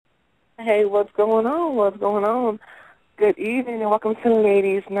Hey, what's going on? What's going on? Good evening and welcome to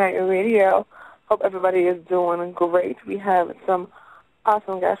Ladies Night Radio. Hope everybody is doing great. We have some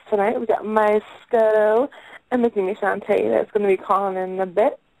awesome guests tonight. We got MyScoto and Mickey Mishante that's going to be calling in a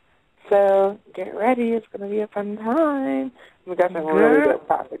bit. So get ready. It's going to be a fun time. We got some really good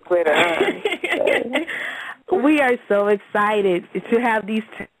topics later on. So. We are so excited to have these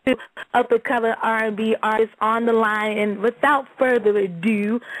two up-and-coming R&B artists on the line. And without further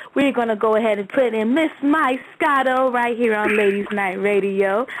ado, we're going to go ahead and put in Miss MyScoto right here on Ladies Night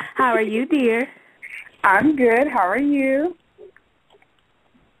Radio. How are you, dear? I'm good. How are you?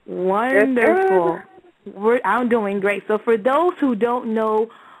 Wonderful. I'm doing great. So for those who don't know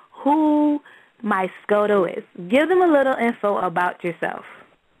who MyScoto is, give them a little info about yourself.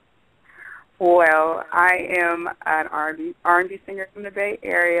 Well, I am an R&B singer from the Bay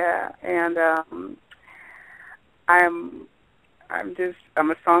Area, and I'm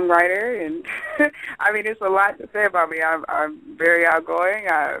a songwriter, and I mean, it's a lot to say about me. I'm very outgoing.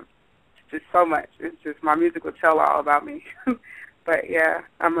 Just so much. It's just my music will tell all about me. But yeah,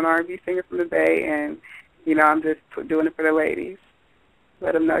 I'm an R&B singer from the Bay, and I'm just doing it for the ladies.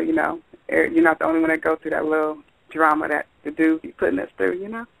 Let them know, you're not the only one that goes through that little drama that the dude be putting us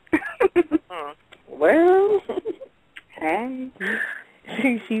through, Well, hey.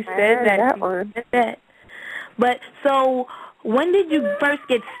 She said that one. But so when did you first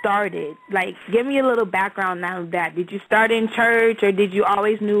get started? Like, give me a little background on that. Did you start in church, or did you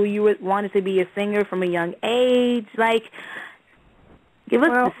always knew you wanted to be a singer from a young age? Like, give us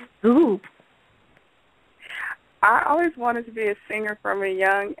the scoop. I always wanted to be a singer from a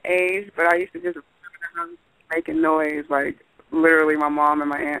young age, but I used to just making noise. Like, literally, my mom and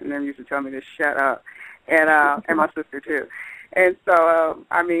my aunt and them used to tell me to shut up, and my sister too. And so,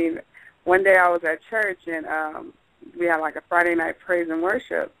 one day I was at church, and we had like a Friday night praise and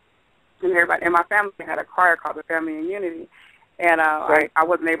worship, and everybody in my family had a choir called the Family in Unity, and I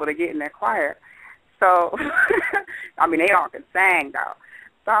wasn't able to get in that choir. So, they all could sing though.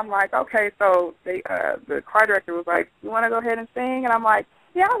 So I'm like, okay. So the choir director was like, "You want to go ahead and sing?" And I'm like,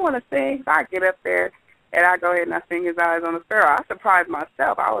 "Yeah, I want to sing." So I get up there, and I go ahead and I sing His Eyes on the Sparrow. I surprised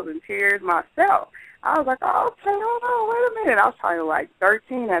myself. I was in tears myself. I was like, "Oh, okay, hold on, wait a minute." I was probably like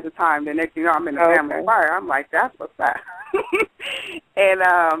 13 at the time. The next thing you know, I'm in the family choir. I'm like, that's what's that.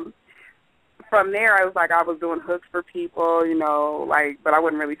 And from there, I was doing hooks for people, but I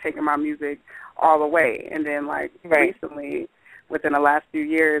wasn't really taking my music all the way. And then, recently, within the last few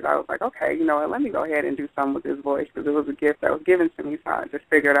years, I was like, okay, you know what, let me go ahead and do something with this voice, because it was a gift that was given to me, so I just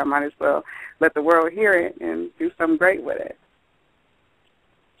figured I might as well let the world hear it and do something great with it.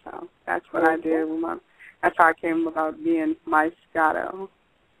 So that's what I did. That's how I came about being MyScoto.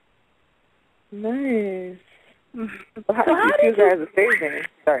 Nice. Well, how did you choose her as a stage name?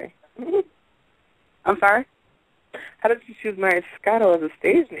 Sorry. I'm sorry? How did you choose MyScoto as a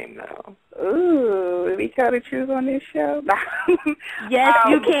stage name, though? Ooh, did we tell the truth on this show? Yes,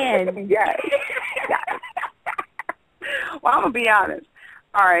 you can. Yes. Well, I'm going to be honest.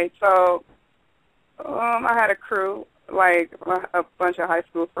 All right, so I had a crew, like a bunch of high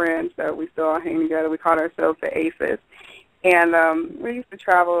school friends that we still all hang together. We called ourselves the Aces. And we used to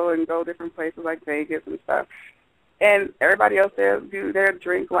travel and go different places like Vegas and stuff. And everybody else there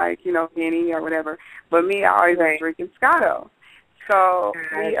drink like, Henny or whatever. But me, I always was drinking Scotto. So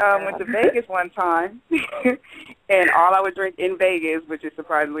we went to Vegas one time, and all I would drink in Vegas, which is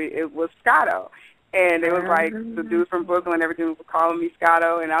surprisingly, it was Scotto. And it was like the dudes from Brooklyn and everything was calling me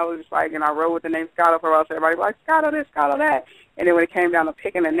Scotto, and I was just like, and I rode with the name Scotto for a while, so everybody was like, Scotto this, Scotto that. And then when it came down to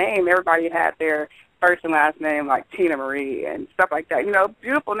picking a name, everybody had their first and last name, like Tina Marie and stuff like that.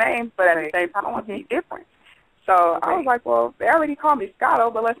 Beautiful names, but at the same time, I want to be different. So I was like, well, they already call me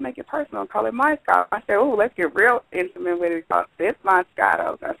Scotto, but let's make it personal and call it MyScoto. I said, oh, let's get real intimate with it. Called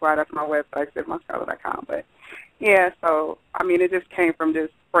s1e44. That's why that's my website, s1e44.com. But, yeah, so, it just came from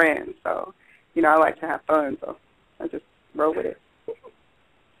just friends. So, I like to have fun, so I just roll with it.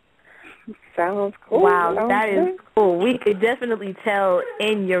 Sounds cool. Wow, that is cool. We could definitely tell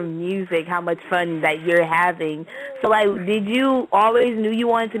in your music how much fun that you're having. So, did you always knew you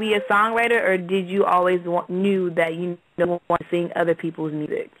wanted to be a songwriter, or did you always knew that you want to sing other people's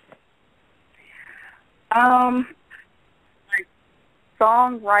music? Like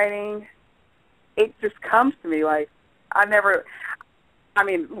songwriting, it just comes to me. Like, when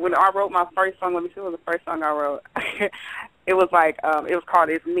I wrote my first song, let me see what was the first song I wrote. It was called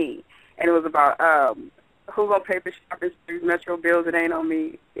It's Me. And it was about who's going to pay for shopping streets, Metro bills, it ain't on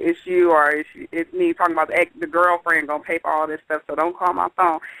me. It's you, or it's me, talking about the girlfriend going to pay for all this stuff, so don't call my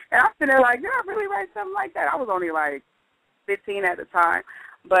phone. And I'm sitting there like, did I really write something like that? I was only like 15 at the time.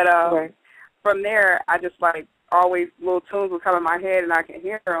 But right. from there, I just like always little tunes would come in my head and I can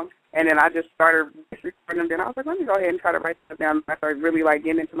hear them. And then I just started recording them. Then I was like, let me go ahead and try to write stuff down. I started really like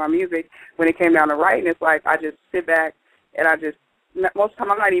getting into my music. When it came down to writing, it's like I just sit back and I just, most of the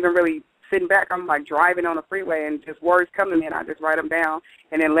time I'm not even really sitting back. I'm like driving on the freeway and just words come to me and I just write them down.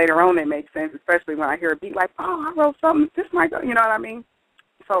 And then later on they make sense, especially when I hear a beat like, oh, I wrote something. This might go, you know what I mean?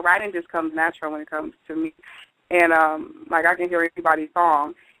 So writing just comes natural when it comes to me. And like I can hear anybody's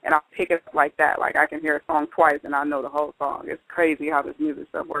song and I'll pick it up like that. Like I can hear a song twice and I know the whole song. It's crazy how this music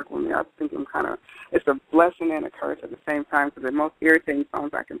stuff works with me. I think it's a blessing and a curse at the same time because the most irritating songs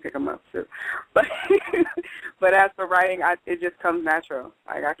I can pick them up too. But but as for writing, it just comes natural.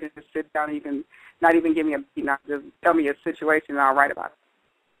 Like I can just sit down and not even give me a beat, not just tell me a situation and I'll write about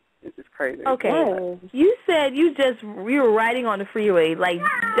it. It's just crazy. Okay. Yes. You said you were riding on the freeway. Like,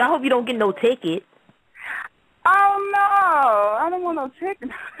 I hope you don't get no ticket. Oh, no. I don't want no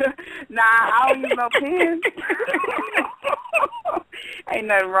ticket. Nah, I don't use no pen. Ain't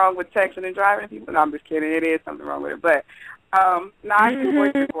nothing wrong with texting and driving people. No, I'm just kidding. It is something wrong with it. But, I use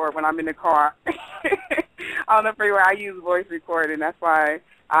voice record when I'm in the car. On the freeway, I use voice record, and that's why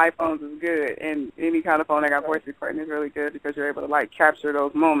iPhones is good. And any kind of phone that got voice recording is really good because you're able to, like, capture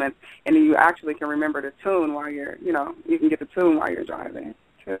those moments, and then you actually can remember the tune while you're, you can get the tune while you're driving,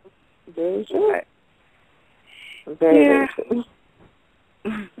 too. Very true. Very true.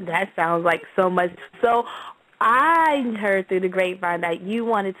 That sounds like so much. So I heard through the grapevine that you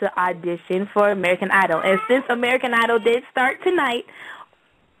wanted to audition for American Idol. And since American Idol did start tonight,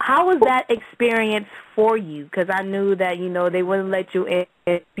 how was that experience for you? Because I knew that, they wouldn't let you in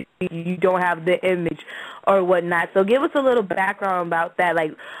if you don't have the image or whatnot. So give us a little background about that.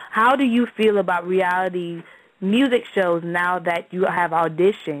 Like, how do you feel about reality music shows now that you have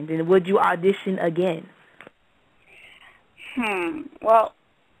auditioned? And would you audition again? Well,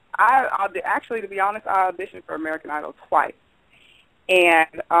 actually, to be honest, I auditioned for American Idol twice. And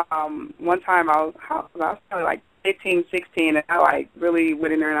one time I was probably like 15, 16, and I really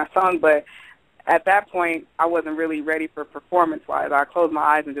went in there and I sung. But at that point, I wasn't really ready for performance-wise. I closed my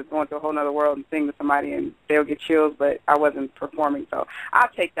eyes and just go into a whole other world and sing to somebody, and they'll get chills, but I wasn't performing. So I'll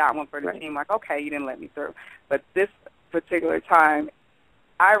take that one for the team. Like, okay, you didn't let me through. But this particular time,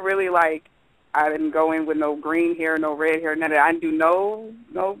 I really I didn't go in with no green hair, no red hair, none of that. I didn't do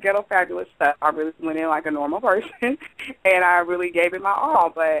no ghetto fabulous stuff. I really went in like a normal person, and I really gave it my all.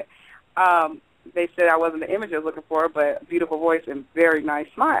 But they said I wasn't the image I was looking for, but a beautiful voice and very nice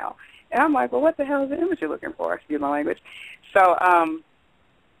smile. And I'm like, well, what the hell is the image you're looking for? Excuse my language. So,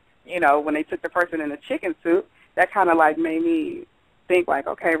 when they took the person in the chicken suit, that kind of made me think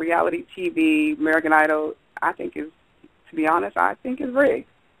okay, reality TV, American Idol, to be honest, I think is rigged.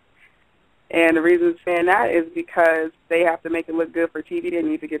 And the reason I'm saying that is because they have to make it look good for TV. They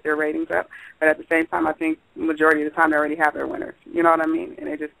need to get their ratings up. But at the same time, I think the majority of the time they already have their winners. You know what I mean? And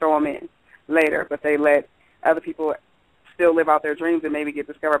they just throw them in later. But they let other people still live out their dreams and maybe get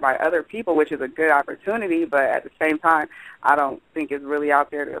discovered by other people, which is a good opportunity. But at the same time, I don't think it's really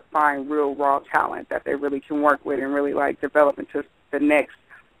out there to find real raw talent that they really can work with and really develop into the next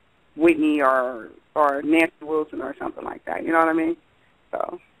Whitney or Nancy Wilson or something like that. You know what I mean?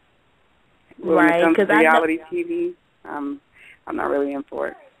 So. When it comes to reality TV, I'm not really in for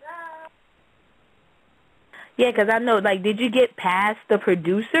it. Yeah, because I know, did you get past the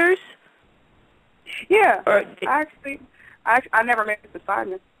producers? Yeah. I never made this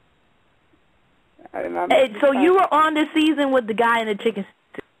assignment. I did not make so you were on the season with the guy in the chicken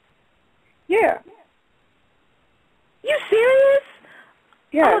suit? Yeah. You serious?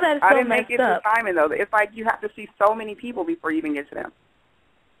 Yeah. Oh, that is so I didn't make it up. assignment, though. It's you have to see so many people before you even get to them.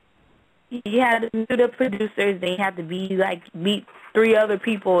 You had to meet the producers. They had to meet 3 other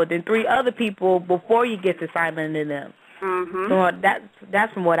people, then 3 other people before you get to Simon and them. Mm-hmm. So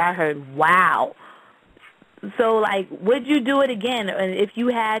that's from what I heard. Wow. So, would you do it again? And if you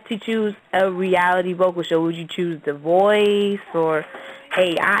had to choose a reality vocal show, would you choose The Voice or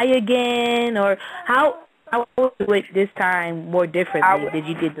AI again? Or how would you do it this time more differently than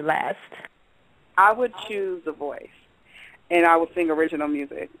you did the last? I would choose The Voice. And I would sing original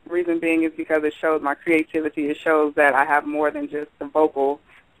music. Reason being is because it shows my creativity. It shows that I have more than just the vocal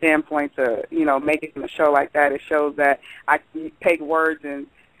standpoint to, make it a show like that. It shows that I can take words and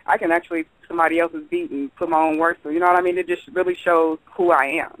I can actually somebody else's beat and put my own words to. You know what I mean? It just really shows who I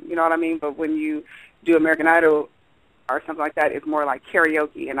am. You know what I mean? But when you do American Idol or something like that, it's more like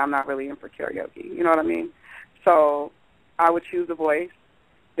karaoke, and I'm not really in for karaoke. You know what I mean? So I would choose The Voice,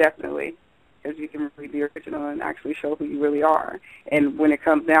 definitely. Because you can really be original and actually show who you really are. And when it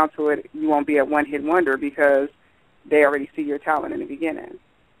comes down to it, you won't be a one-hit wonder because they already see your talent in the beginning.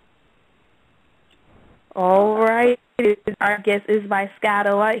 All right. Our guest is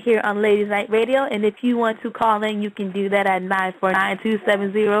MyScoto right here on Ladies Night Radio, and if you want to call in, you can do that at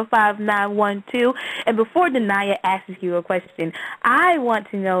 949-270-5912. And before Denaya asks you a question, I want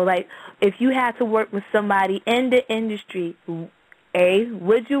to know, like, if you had to work with somebody in the industry, A,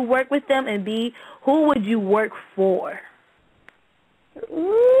 would you work with them, and B, who would you work for?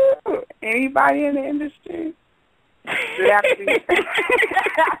 Ooh, anybody in the industry? Does it have to be?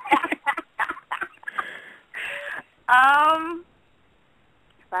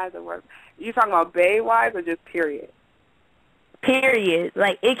 If I had to work, you talking about Bay-wise or just period? Period.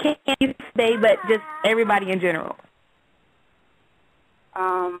 Like, it can't be Bay, but just everybody in general.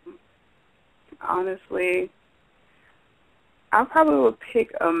 Honestly, I probably would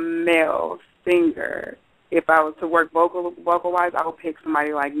pick a male singer. If I was to work vocal-wise, I would pick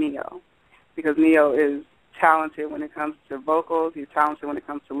somebody like Neo, because Neo is talented when it comes to vocals. He's talented when it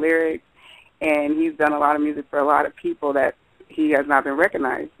comes to lyrics, and he's done a lot of music for a lot of people that he has not been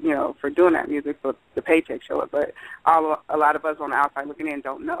recognized, for doing that music, so the paycheck show it. But a lot of us on the outside looking in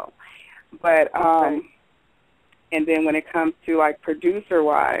don't know. But and then when it comes to like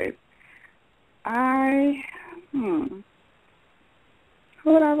producer-wise, who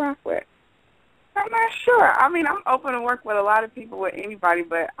would I rock with? I'm not sure. I mean, I'm open to work with a lot of people, with anybody,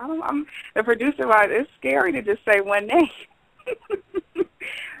 but I'm the producer-wise. It's scary to just say one name.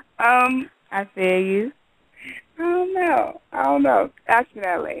 I feel you. I don't know. Ask me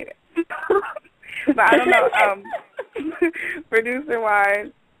that later. But I don't know.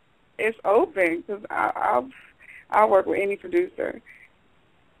 Producer-wise, it's open, because I'll work with any producer,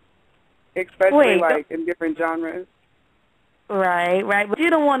 especially in different genres. Right. But you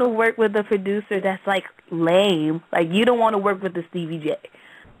don't want to work with a producer that's like lame. Like, you don't want to work with the Stevie J.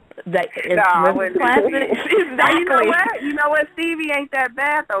 Like, no, I wouldn't. Exactly. You know what? Stevie ain't that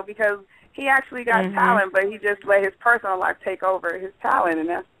bad though, because he actually got talent, but he just let his personal life take over his talent, and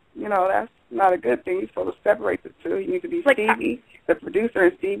that's not a good thing. You're supposed to separate the two. You need to be Stevie, the producer,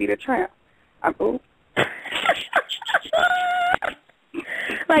 and Stevie, the tramp.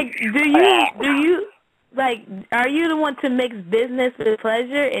 Like, do you like, are you the one to mix business with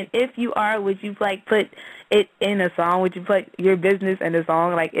pleasure? And if you are, would you like put it in a song? Would you put your business in a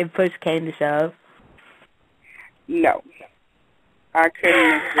song, like if push came to shove? No. I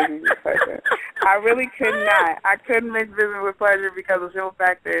couldn't mix business with pleasure. I really could not. I couldn't mix business with pleasure, because the simple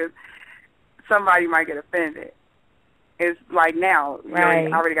fact is somebody might get offended. It's like now,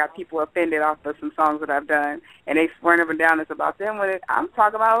 I already got people offended off of some songs that I've done, and they swearing up and down it's about them. When I'm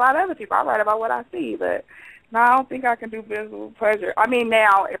talking about a lot of other people. I write about what I see, but no, I don't think I can do business with pleasure. I mean,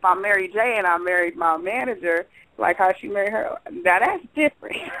 now, if I marry Jay and I married my manager, like how she married her, now that's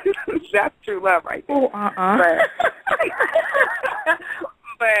different. That's true love right there.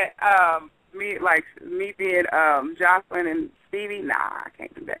 But me being Jocelyn and Stevie, nah, I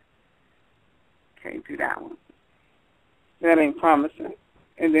can't do that. Can't do that one. That ain't promising.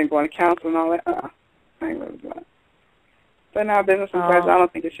 And then going to counsel and all that, I ain't really doing it. But now business and pleasure, I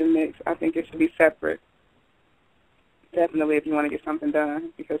don't think it should mix. I think it should be separate. Definitely, if you want to get something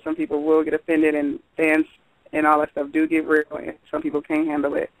done, because some people will get offended, and fans and all that stuff do get real, and some people can't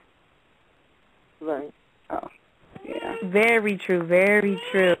handle it. Right. Oh, yeah. Very true. Very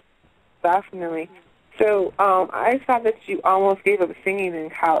true. Definitely. So I saw that you almost gave up singing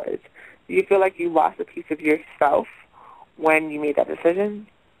in college. Do you feel like you lost a piece of yourself when you made that decision?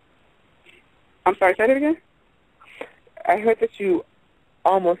 I'm sorry, say that again? I heard that you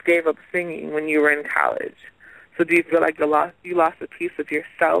almost gave up singing when you were in college. So do you feel like you lost a piece of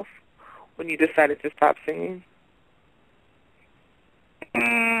yourself when you decided to stop singing?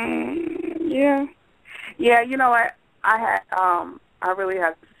 Yeah. Yeah, you know what? I really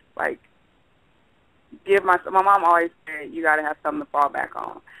had to, like, give my mom always said you got to have something to fall back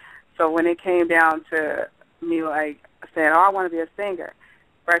on. So when it came down to me, like, saying, I want to be a singer,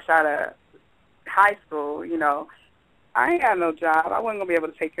 fresh out of high school, I ain't got no job. I wasn't going to be able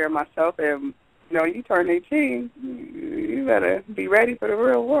to take care of myself. And, you turn 18, you better be ready for the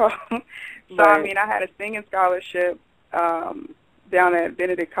real world. So, I mean, I had a singing scholarship down at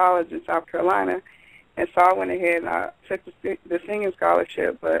Benedict College in South Carolina. And so I went ahead and I took the singing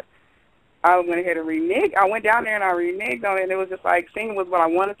scholarship, but I went ahead and reneged. I went down there and I reneged on it, and it was just like singing was what I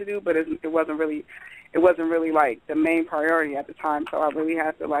wanted to do, but it wasn't really like the main priority at the time. So I really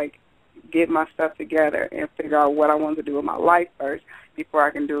had to like get my stuff together and figure out what I wanted to do with my life first before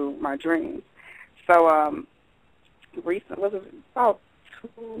I can do my dreams. So about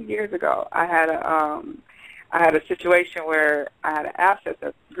 2 years ago, I had a situation where I had an abscess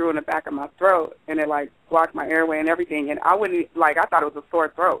that grew in the back of my throat, and it like blocked my airway and everything. And I thought it was a sore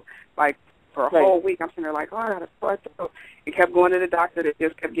throat. Like for a whole week. I'm sitting there like, oh, I got a sore throat. It kept going to the doctor. They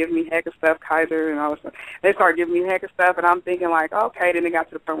just kept giving me heck of stuff, Kaiser and all this stuff. They started giving me heck of stuff, and I'm thinking like, okay. Then it got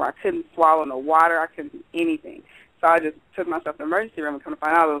to the point where I couldn't swallow no water. I couldn't do anything. So I just took myself to the emergency room and come to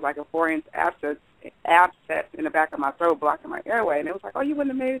find out it was like a 4-inch abscess in the back of my throat blocking my airway. And it was like, oh, you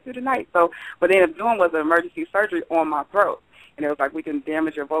wouldn't have made it through the night. So what they ended up doing was an emergency surgery on my throat. And it was like, we can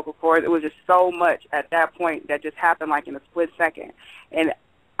damage your vocal cords. It was just so much at that point that just happened like in a split second. And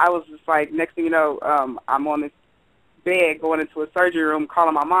I was just like, next thing you know, I'm on this bed going into a surgery room,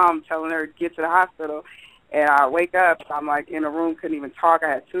 calling my mom, telling her to get to the hospital. And I wake up, I'm like in a room, couldn't even talk. I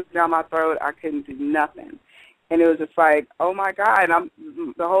had tubes down my throat. I couldn't do nothing. And it was just like, oh my God! And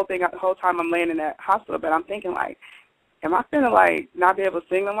the whole time I'm laying in that hospital bed, I'm thinking like, am I gonna like not be able to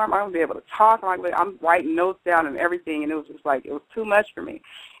sing no more? Am I gonna be able to talk? I'm writing notes down and everything, and it was just like it was too much for me.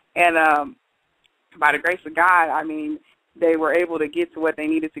 And by the grace of God, I mean, they were able to get to what they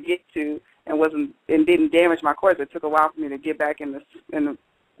needed to get to, and didn't damage my cords. It took a while for me to get back in the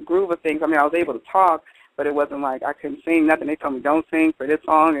groove of things. I mean, I was able to talk, but it wasn't like I couldn't sing nothing. They told me don't sing for this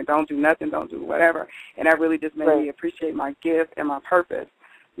song and don't do nothing, don't do whatever. And that really just made me appreciate my gift and my purpose,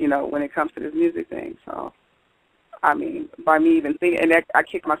 you know, when it comes to this music thing. So, I mean, by me even thinking, and I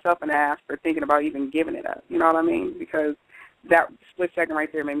kicked myself in the ass for thinking about even giving it up, you know what I mean? Because that split second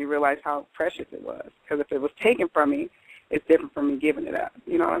right there made me realize how precious it was. Because if it was taken from me, it's different from me giving it up,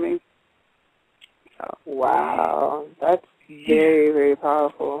 you know what I mean? So. Wow, that's very, very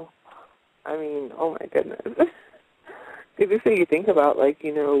powerful. I mean, oh my goodness. Did you say you think about, like,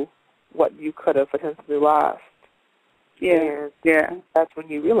 you know, what you could have potentially lost? Yeah, and that's when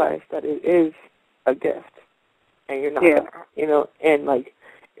you realize that it is a gift, and you're not, you know, and, like,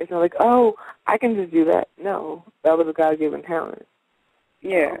 it's not like, oh, I can just do that. No, that was a God-given talent.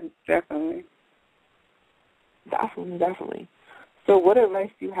 Yeah, definitely. Definitely. So what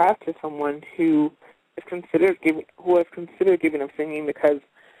advice do you have to someone who has considered giving up singing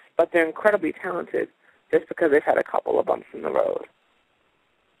but they're incredibly talented just because they've had a couple of bumps in the road?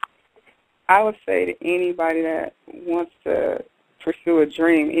 I would say to anybody that wants to pursue a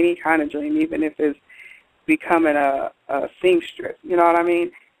dream, any kind of dream, even if it's becoming a seamstress, you know what I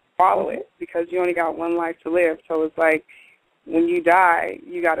mean? Follow it, because you only got one life to live. So it's like when you die,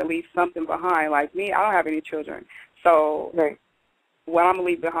 you got to leave something behind. Like me, I don't have any children. So what I'm going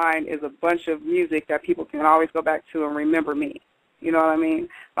to leave behind is a bunch of music that people can always go back to and remember me. You know what I mean?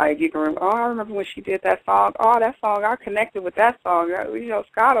 Like, you can remember, oh, I remember when she did that song. Oh, that song, I connected with that song. You know,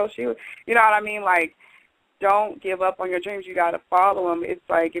 Scotto, she was, you know what I mean? Like, don't give up on your dreams. You got to follow them. It's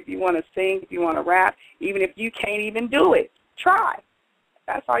like if you want to sing, if you want to rap, even if you can't even do it, try.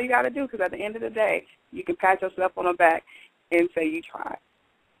 That's all you got to do, because at the end of the day, you can pat yourself on the back and say you tried.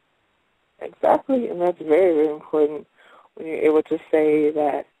 Exactly, and that's very, very important when you're able to say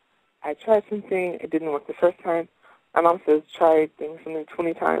that I tried something, it didn't work the first time. My mom says try something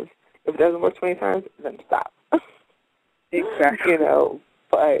 20 times. If it doesn't work 20 times, then stop. Exactly. You know,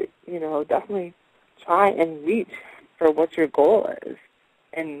 but, you know, definitely try and reach for what your goal is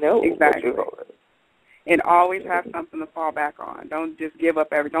and know what your goal is. And always have something to fall back on. Don't just give up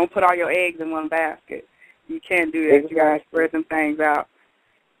don't put all your eggs in one basket. You can't do that. Exactly. You got to spread them things out.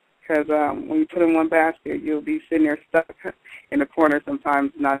 Because when you put in one basket, you'll be sitting there stuck in the corner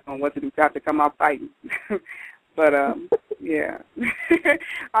sometimes, not knowing what to do. You have to come out fighting. But, yeah.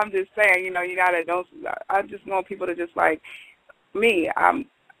 I'm just saying, you know, you got to, I just want people to just like me.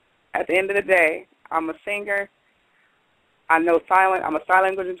 At the end of the day, I'm a singer. I know I'm a sign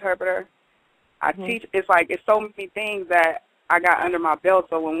language interpreter. I teach. It's like, it's so many things that I got under my belt.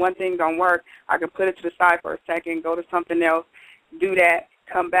 So when one thing don't work, I can put it to the side for a second, go to something else, do that,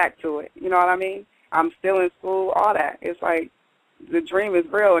 come back to it. You know what I mean? I'm still in school, all that. It's like the dream is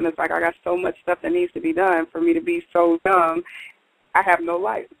real, and it's like I got so much stuff that needs to be done for me to be so young. I have no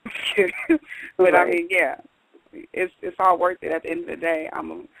life. But I mean, yeah, it's all worth it at the end of the day.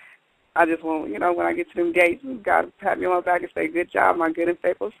 I just want, you know, when I get to them gates, God to pat me on my back and say, good job, my good and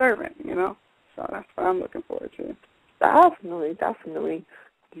faithful servant, you know. So that's what I'm looking forward to. Definitely, definitely.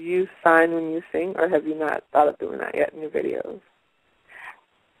 Do you sign when you sing, or have you not thought of doing that yet in your videos?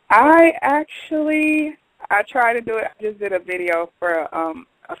 I try to do it. I just did a video for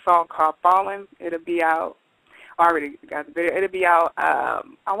a song called Fallen. It'll be out. I already got the video. It'll be out. I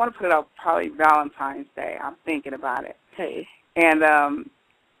want to put it out probably Valentine's Day. I'm thinking about it. Hey. And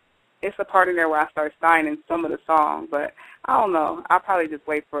it's a part in there where I start signing some of the songs, but I don't know. I'll probably just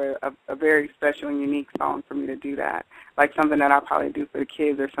wait for a very special and unique song for me to do that, like something that I'll probably do for the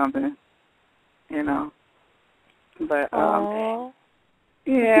kids or something, you know. But,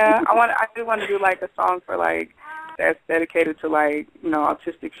 yeah, I do want to do, like, a song for, like, that's dedicated to, like,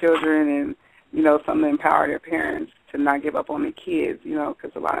 autistic children and, something to empower their parents to not give up on their kids,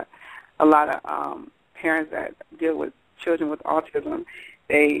 because a lot of parents that deal with children with autism,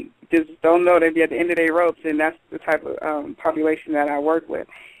 they just don't know they'd be at the end of their ropes, and that's the type of population that I work with.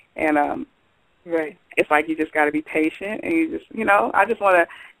 And right. It's like you just got to be patient, and you just, I just want to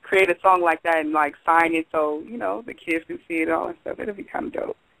create a song like that and, like, sign it so, the kids can see it all and stuff. It'll be kind of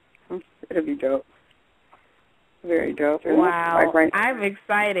dope. It'll be dope. Very dope. Wow. I'm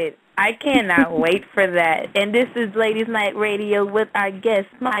excited. I cannot wait for that. And this is Ladies Night Radio with our guest,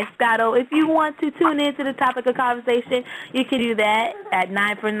 MyScoto. If you want to tune in to the topic of conversation, you can do that at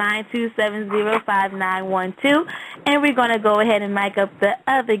 949-270-5912. And we're going to go ahead and mic up the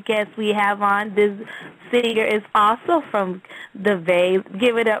other guest we have on. This singer is also from the Bay.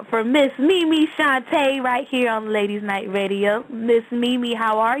 Give it up for Miss Mimi Shantae right here on Ladies Night Radio. Miss Mimi,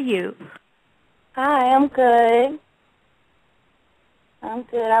 how are you? Hi, I'm good. I'm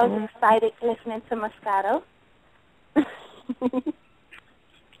good. I was excited listening to MyScoto.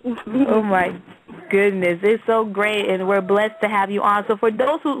 Oh, my goodness. It's so great, and we're blessed to have you on. So for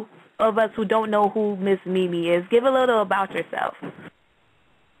those of us who don't know who Miss Mimi is, give a little about yourself.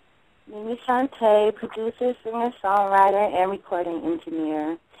 Mimi Shantae, producer, singer, songwriter, and recording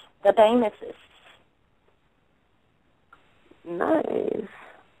engineer. The Bay Missus. Nice.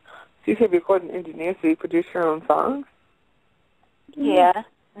 So you said recording engineer, so you produce your own songs? Yeah.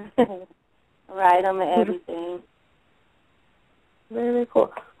 Write them and everything. Very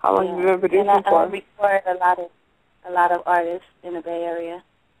cool. How long have you been producing for? I record a lot of artists in the Bay Area.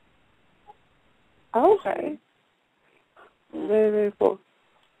 Okay. Very cool.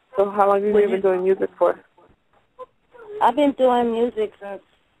 So how long have you been doing music for? I've been doing music since,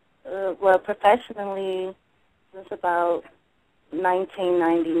 professionally, since about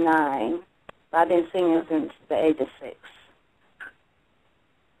 1999. I've been singing since the age of 6.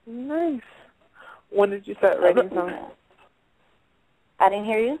 Nice. When did you start writing songs? I didn't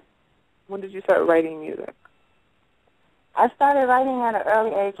hear you? When did you start writing music? I started writing at an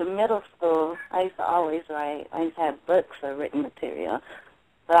early age of middle school. I used to always write. I used to have books of written material.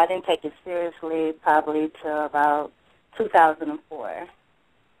 But I didn't take it seriously probably till about 2004.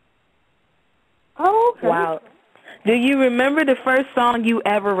 Oh, okay. Wow. Do you remember the first song you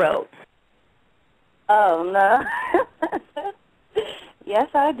ever wrote? Oh, no. Yes,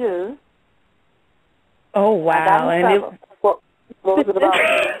 I do. Oh, wow. And what was it about?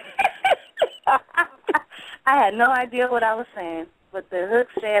 I had no idea what I was saying, but the hook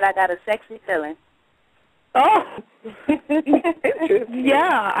said I got a sexy feeling. Oh.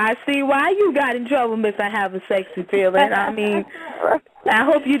 Yeah, I see why you got in trouble, Miss I Have a Sexy Feeling. I mean, I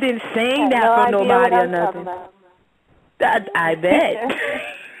hope you didn't sing that for nobody or nothing. I bet.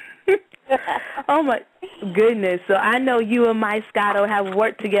 Oh, my goodness. So I know you and MyScoto have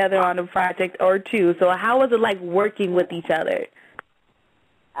worked together on a project or two. So how was it like working with each other?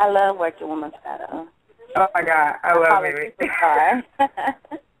 I love working with MyScoto. Oh, my God. I love it.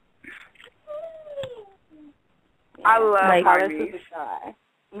 I love Harvey.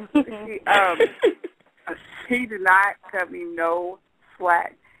 She did not cut me no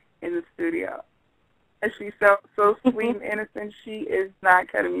slack in the studio. And she's so sweet and innocent. She is not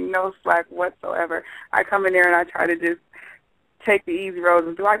cutting me no slack whatsoever. I come in there and I try to just take the easy road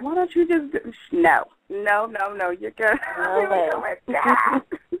and be like, why don't you just do? No, you're good.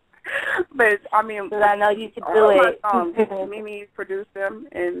 But, I mean, but I know you can do it. Mimi produced them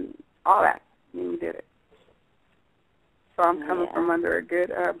and all that. Mimi did it. So I'm coming from under a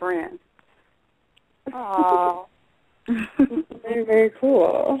good brand. Aww. Very, very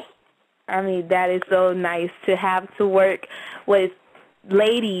cool. I mean, that is so nice to have to work with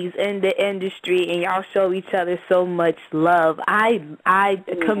ladies in the industry, and y'all show each other so much love. I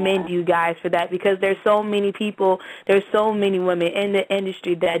commend you guys for that, because there's so many people, there's so many women in the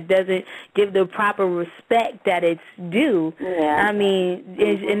industry that doesn't give the proper respect that it's due. Yeah. I mean,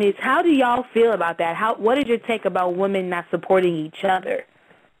 and it's, how do y'all feel about that? What is your take about women not supporting each other?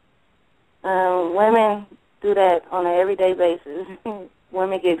 Women do that on an everyday basis.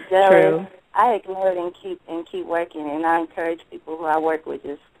 Women get jealous. True. I ignore it and keep working, and I encourage people who I work with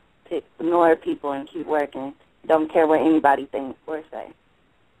just to ignore people and keep working. Don't care what anybody thinks or say.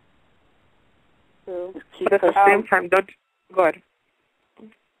 But at the same time, don't go ahead.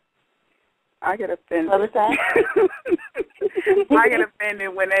 I get offended. What was that? I get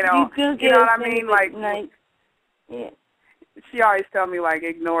offended when they don't. You know what I mean? Like, yeah. she always tell me, like,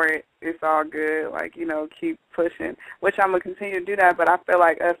 ignore it. It's all good. Like, you know, keep pushing, which I'm going to continue to do that. But I feel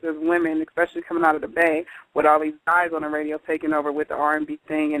like us as women, especially coming out of the Bay, with all these guys on the radio taking over with the R&B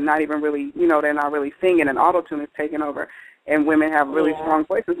thing and not even really, you know, they're not really singing and auto-tune is taking over, and women have really strong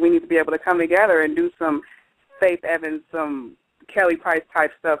voices. We need to be able to come together and do some Faith Evans, some Kelly Price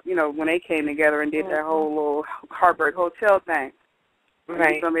type stuff, you know, when they came together and did that whole little Heartbreak Hotel thing.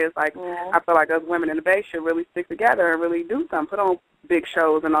 Right. It's like, I feel like us women in the Bay should really stick together and really do something, put on big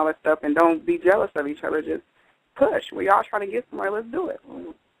shows and all that stuff, and don't be jealous of each other. Just push. We all trying to get somewhere. Let's do it.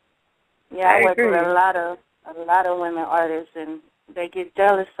 Yeah, I work with a lot of women artists, and they get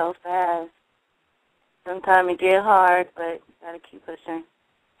jealous so fast. Sometimes it get hard, but you gotta keep pushing.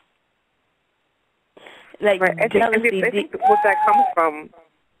 Like right. I think what that comes from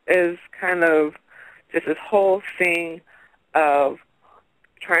is kind of just this whole thing of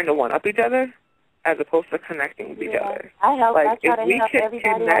trying to one-up each other as opposed to connecting with each other. I try if to we help could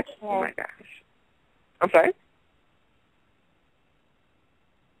everybody connect, I can. oh my gosh. I'm sorry?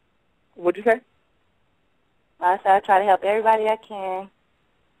 What'd you say? I said I try to help everybody I can.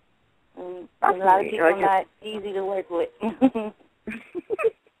 And a lot of people are not easy to work with.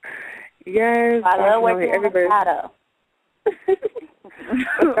 Yes, I love working with MyScoto.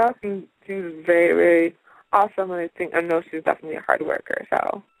 That seems very, very awesome, and I know she's definitely a hard worker,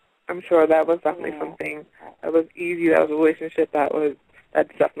 so I'm sure that was definitely something that was easy, that was a relationship that's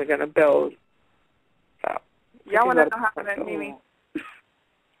definitely going to build. So, y'all want to know how that Mimi?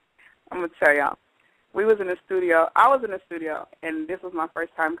 I'm going to tell y'all. We was in the studio. I was in the studio, and this was my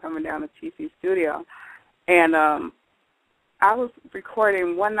first time coming down to TC's studio, and I was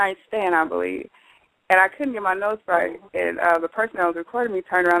recording One Night Stand, I believe, and I couldn't get my notes right, and the person that was recording me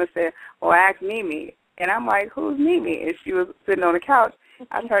turned around and said, well, ask Mimi. And I'm like, who's Mimi? And she was sitting on the couch.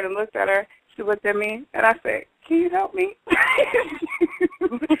 I turned and looked at her. She looked at me, and I said, can you help me?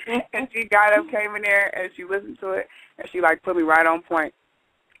 And she got up, came in there, and she listened to it, and she, like, put me right on point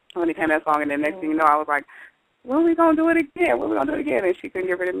when it came to that song. And then next thing you know, I was like, when are we going to do it again? When are we going to do it again? And she couldn't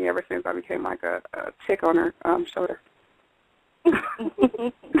get rid of me ever since I became like a tick on her shoulder.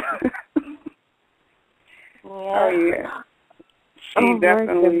 Oh, yeah. She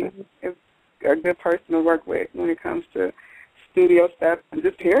definitely is a good person to work with when it comes to studio stuff and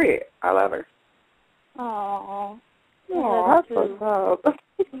just period. I love her. Oh, that's so love.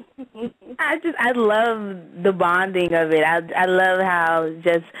 I love the bonding of it. I love how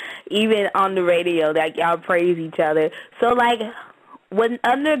just even on the radio, like, y'all praise each other. So, like, when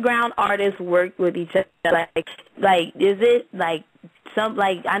underground artists work with each other, like is it like some,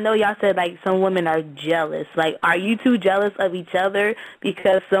 like, I know y'all said like some women are jealous. Like, are you two jealous of each other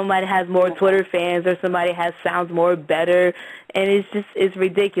because somebody has more Twitter fans or somebody sounds more better? And it's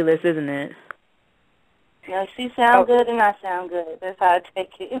ridiculous, isn't it? Yeah, she sounds good and I sound good. That's how I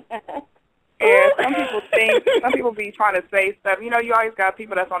take it. Yeah, some people be trying to say stuff. You know, you always got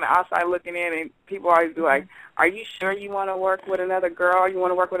people that's on the outside looking in, and people always be like, are you sure you want to work with another girl? You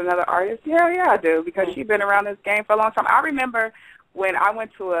want to work with another artist? Yeah, I do, because she's been around this game for a long time. I remember when I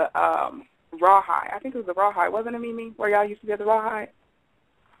went to a Rawhide. I think it was a Rawhide. Wasn't it, Mimi, where y'all used to be at the Rawhide?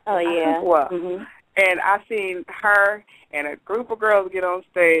 Oh, yeah. Mm-hmm. And I seen her and a group of girls get on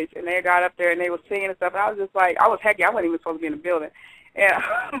stage, and they got up there, and they were singing and stuff, and I was just like, I was happy. I wasn't even supposed to be in the building. And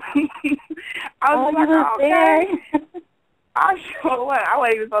I was like, okay. I sure was. I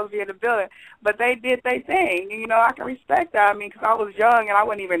wasn't even supposed to be in the building. But they did their thing. You know, I can respect that. I mean, because I was young, and I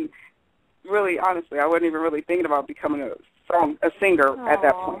wasn't even really, honestly, I wasn't even really thinking about becoming a singer at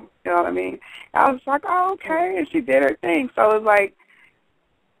that point. You know what I mean? I was like, oh, okay. And she did her thing. So it's like,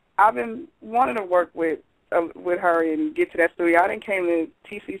 I've been wanting to work with her and get to that studio. I done came to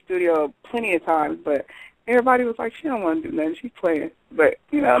TC studio plenty of times, but everybody was like, she don't want to do nothing. She's playing. But,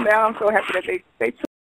 you know, now I'm so happy that they took